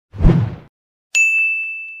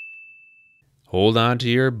Hold on to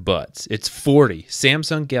your butts. It's 40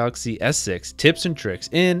 Samsung Galaxy S6 tips and tricks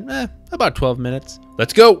in about 12 minutes.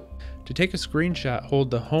 Let's go! To take a screenshot, hold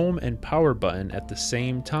the home and power button at the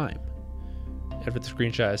same time. After the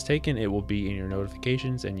screenshot is taken, it will be in your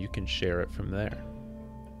notifications and you can share it from there.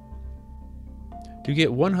 To get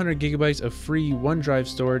 100 gigabytes of free OneDrive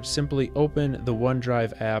storage, simply open the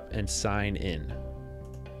OneDrive app and sign in.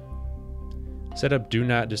 Set up Do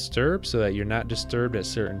Not Disturb so that you're not disturbed at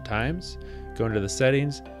certain times. Go into the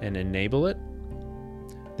settings and enable it.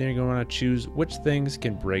 Then you're going to want to choose which things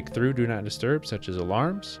can break through Do Not Disturb, such as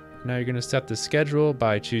alarms. Now you're going to set the schedule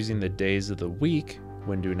by choosing the days of the week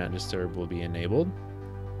when Do Not Disturb will be enabled.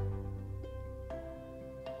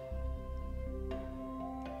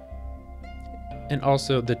 And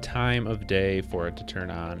also the time of day for it to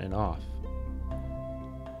turn on and off.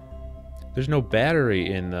 There's no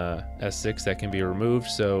battery in the S6 that can be removed,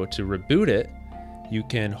 so to reboot it, you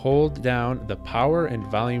can hold down the power and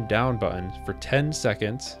volume down buttons for 10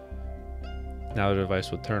 seconds. Now the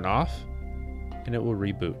device will turn off and it will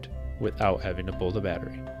reboot without having to pull the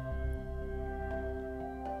battery.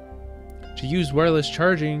 To use wireless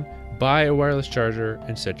charging, buy a wireless charger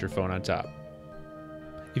and set your phone on top.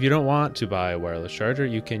 If you don't want to buy a wireless charger,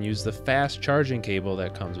 you can use the fast charging cable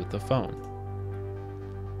that comes with the phone.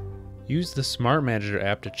 Use the Smart Manager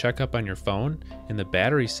app to check up on your phone. In the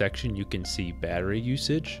battery section, you can see battery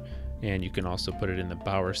usage, and you can also put it in the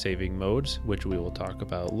power saving modes, which we will talk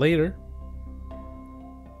about later.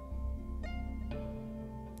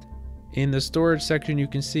 In the storage section, you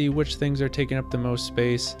can see which things are taking up the most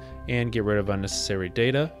space and get rid of unnecessary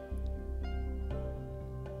data.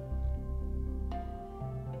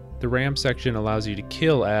 The RAM section allows you to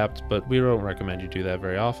kill apps, but we don't recommend you do that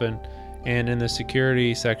very often. And in the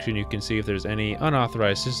security section, you can see if there's any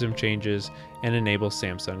unauthorized system changes and enable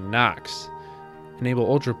Samsung Knox. Enable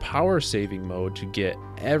ultra power saving mode to get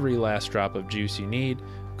every last drop of juice you need.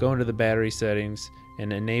 Go into the battery settings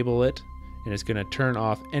and enable it, and it's going to turn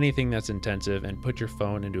off anything that's intensive and put your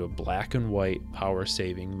phone into a black and white power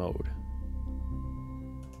saving mode.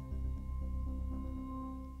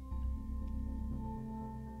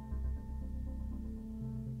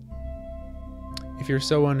 If you're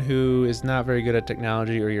someone who is not very good at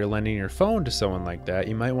technology or you're lending your phone to someone like that,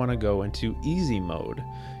 you might want to go into easy mode.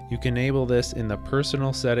 You can enable this in the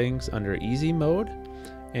personal settings under easy mode.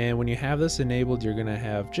 And when you have this enabled, you're going to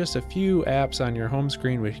have just a few apps on your home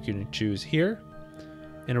screen, which you can choose here.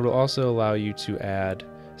 And it will also allow you to add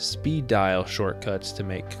speed dial shortcuts to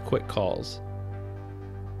make quick calls.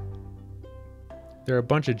 There are a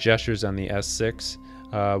bunch of gestures on the S6.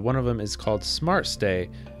 One of them is called Smart Stay,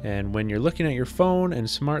 and when you're looking at your phone and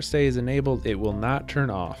Smart Stay is enabled, it will not turn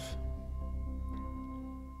off.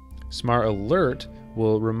 Smart Alert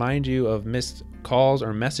will remind you of missed calls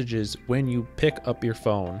or messages when you pick up your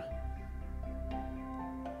phone.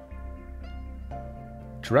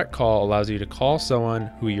 Direct Call allows you to call someone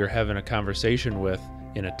who you're having a conversation with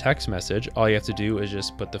in a text message. All you have to do is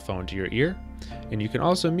just put the phone to your ear. And you can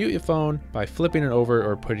also mute your phone by flipping it over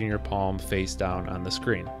or putting your palm face down on the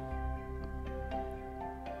screen.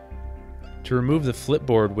 To remove the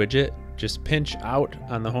Flipboard widget, just pinch out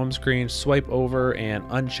on the home screen, swipe over and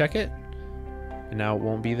uncheck it. And now it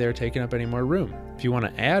won't be there taking up any more room. If you want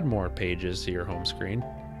to add more pages to your home screen,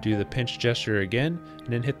 do the pinch gesture again and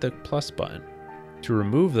then hit the plus button. To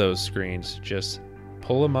remove those screens, just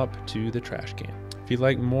pull them up to the trash can. If you'd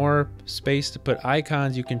like more space to put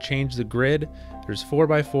icons, you can change the grid. There's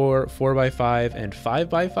 4x4, 4x5, and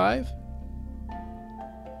 5x5.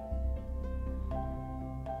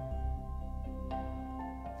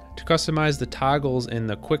 To customize the toggles in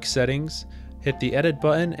the quick settings, hit the edit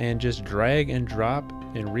button and just drag and drop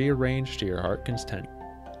and rearrange to your heart's content.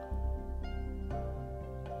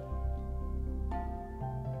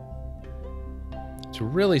 To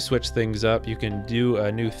really switch things up, you can do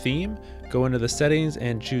a new theme. Go into the settings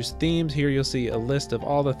and choose themes. Here you'll see a list of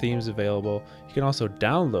all the themes available. You can also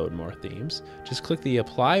download more themes. Just click the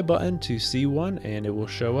apply button to see one and it will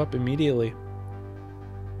show up immediately.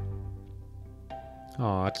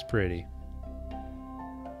 Oh, it's pretty.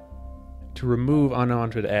 To remove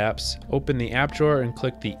unwanted apps, open the app drawer and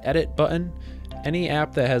click the edit button. Any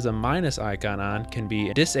app that has a minus icon on can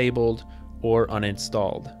be disabled or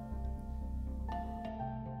uninstalled.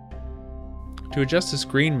 To adjust the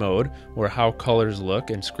screen mode, or how colors look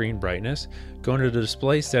and screen brightness, go into the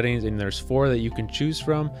display settings and there's 4 that you can choose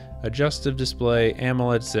from: Adjustive Display,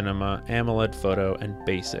 AMOLED Cinema, AMOLED Photo, and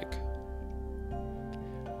Basic.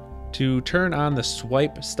 To turn on the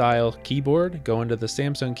swipe style keyboard, go into the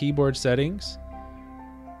Samsung keyboard settings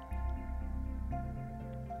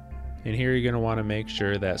And here you're going to want to make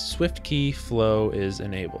sure that Swift key flow is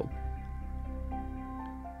enabled.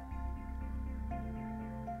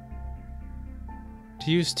 To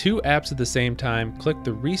use two apps at the same time, click the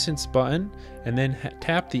Recents button and then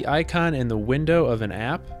tap the icon in the window of an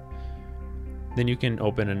app. Then you can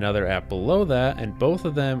open another app below that and both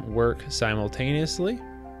of them work simultaneously.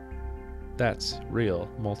 That's real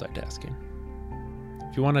multitasking.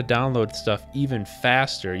 If you want to download stuff even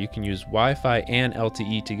faster, you can use Wi-Fi and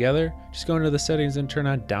LTE together. Just go into the settings and turn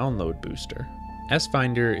on Download Booster.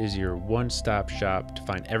 S-Finder is your one-stop shop to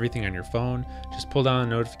find everything on your phone. Just pull down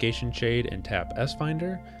the notification shade and tap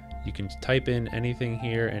S-Finder. You can type in anything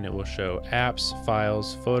here and it will show apps,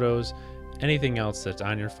 files, photos, anything else that's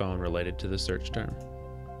on your phone related to the search term.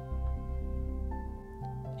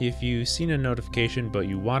 If you've seen a notification but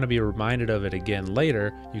you want to be reminded of it again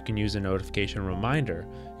later, you can use a notification reminder.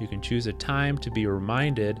 You can choose a time to be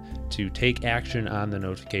reminded to take action on the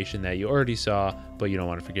notification that you already saw, but you don't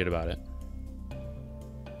want to forget about it.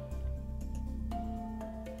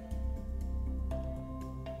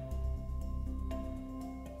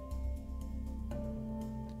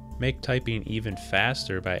 Make typing even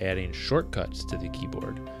faster by adding shortcuts to the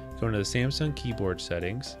keyboard. Go into the Samsung keyboard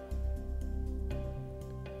settings.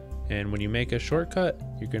 And when you make a shortcut,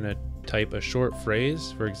 you're going to type a short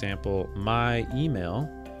phrase, for example, my email.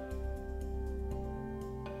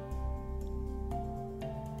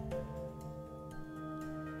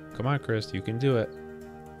 Come on, Chris, you can do it.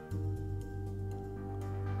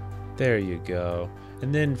 There you go.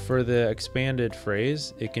 And then for the expanded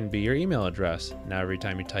phrase, it can be your email address. Now every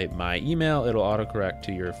time you type my email, it'll autocorrect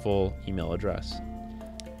to your full email address.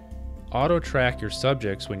 Auto track your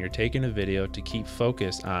subjects when you're taking a video to keep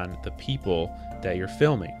focus on the people that you're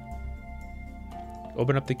filming.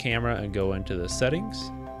 Open up the camera and go into the settings.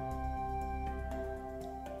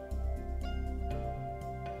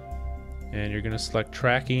 And you're going to select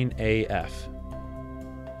Tracking AF.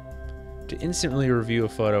 To instantly review a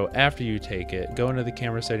photo after you take it, go into the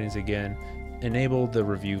camera settings again, enable the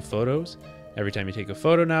review photos. Every time you take a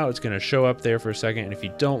photo now, it's going to show up there for a second, and if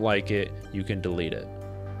you don't like it, you can delete it.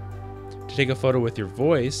 To take a photo with your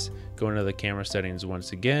voice, go into the camera settings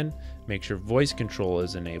once again, make sure voice control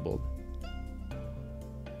is enabled.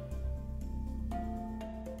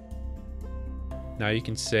 Now you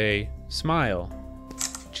can say smile,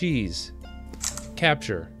 cheese,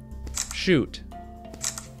 capture, shoot.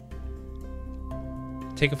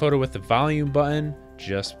 Take a photo with the volume button,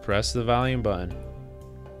 just press the volume button.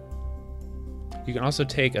 You can also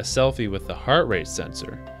take a selfie with the heart rate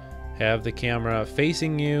sensor. Have the camera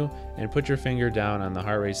facing you and put your finger down on the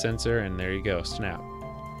heart rate sensor and there you go, snap.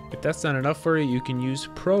 If that's not enough for you, you can use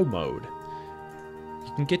Pro Mode.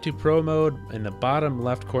 You can get to Pro Mode. In the bottom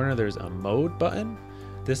left corner there's a Mode button.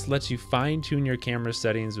 This lets you fine-tune your camera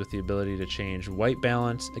settings with the ability to change white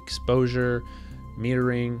balance, exposure,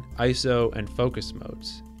 metering, ISO, and focus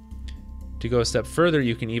modes. To go a step further,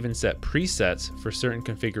 you can even set presets for certain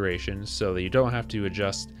configurations so that you don't have to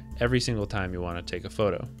adjust every single time you want to take a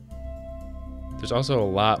photo. There's also a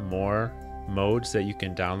lot more modes that you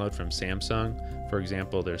can download from Samsung. For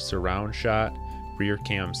example, there's surround shot, rear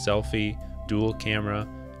cam selfie, dual camera,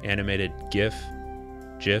 animated GIF,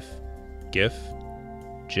 GIF, GIF,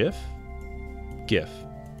 GIF, GIF.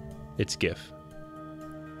 It's GIF.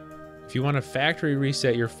 If you want to factory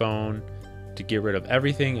reset your phone to get rid of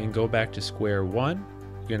everything and go back to square one,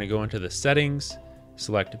 you're going to go into the settings,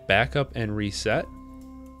 select backup and reset,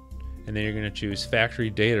 and then you're going to choose factory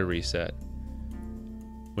data reset.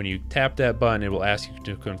 When you tap that button, it will ask you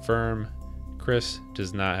to confirm. Chris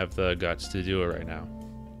does not have the guts to do it right now.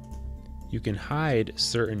 You can hide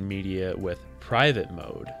certain media with private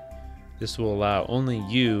mode. This will allow only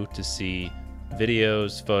you to see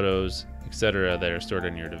videos, photos, etc. that are stored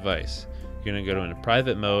on your device. You're going to go into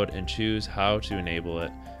private mode and choose how to enable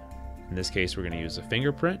it. In this case, we're going to use a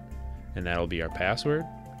fingerprint, and that'll be our password.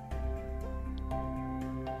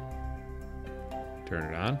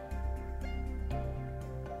 Turn it on.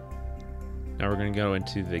 Now we're going to go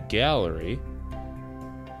into the gallery.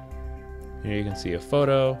 Here you can see a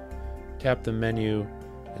photo, tap the menu,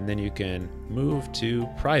 and then you can move to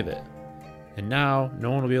private. And now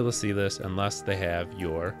no one will be able to see this unless they have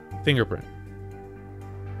your fingerprint.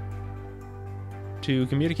 To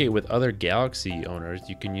communicate with other Galaxy owners,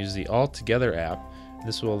 you can use the All Together app.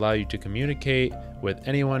 This will allow you to communicate with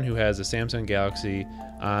anyone who has a Samsung Galaxy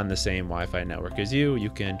on the same Wi-Fi network as you. You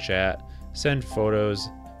can chat, send photos,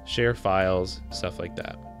 share files, stuff like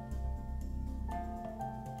that.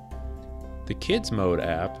 The Kids Mode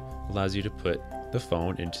app allows you to put the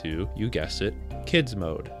phone into, you guessed it, Kids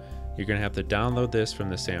Mode. You're going to have to download this from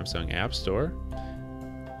the Samsung App Store.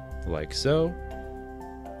 like so.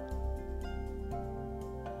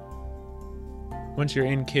 Once you're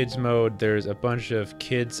in kids mode, there's a bunch of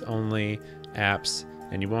kids only apps,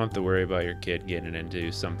 and you won't have to worry about your kid getting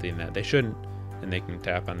into something that they shouldn't, and they can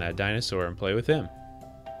tap on that dinosaur and play with him.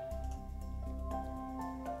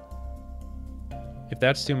 If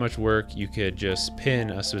that's too much work, you could just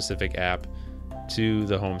pin a specific app to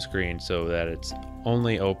the home screen so that it's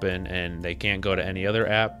only open and they can't go to any other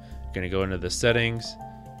app. You're going to go into the settings,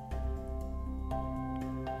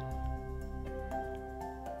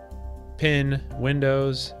 pin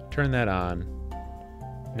Windows, turn that on.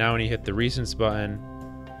 Now when you hit the recents button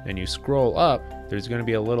and you scroll up, there's going to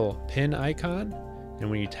be a little pin icon, and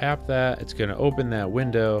when you tap that, it's going to open that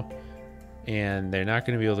window, and they're not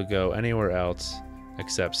going to be able to go anywhere else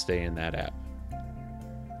except stay in that app.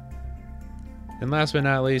 And last but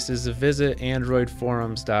not least is to visit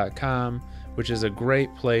androidforums.com, which is a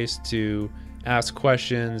great place to ask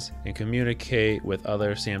questions and communicate with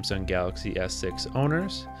other Samsung Galaxy S6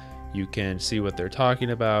 owners. You can see what they're talking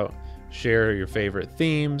about, share your favorite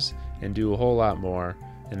themes, and do a whole lot more.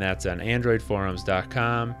 And that's on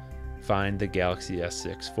androidforums.com. Find the Galaxy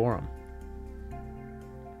S6 forum.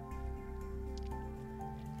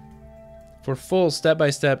 For full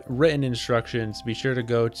step-by-step written instructions, be sure to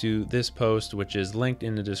go to this post, which is linked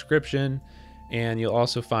in the description, and you'll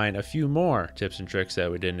also find a few more tips and tricks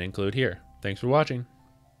that we didn't include here. Thanks for watching.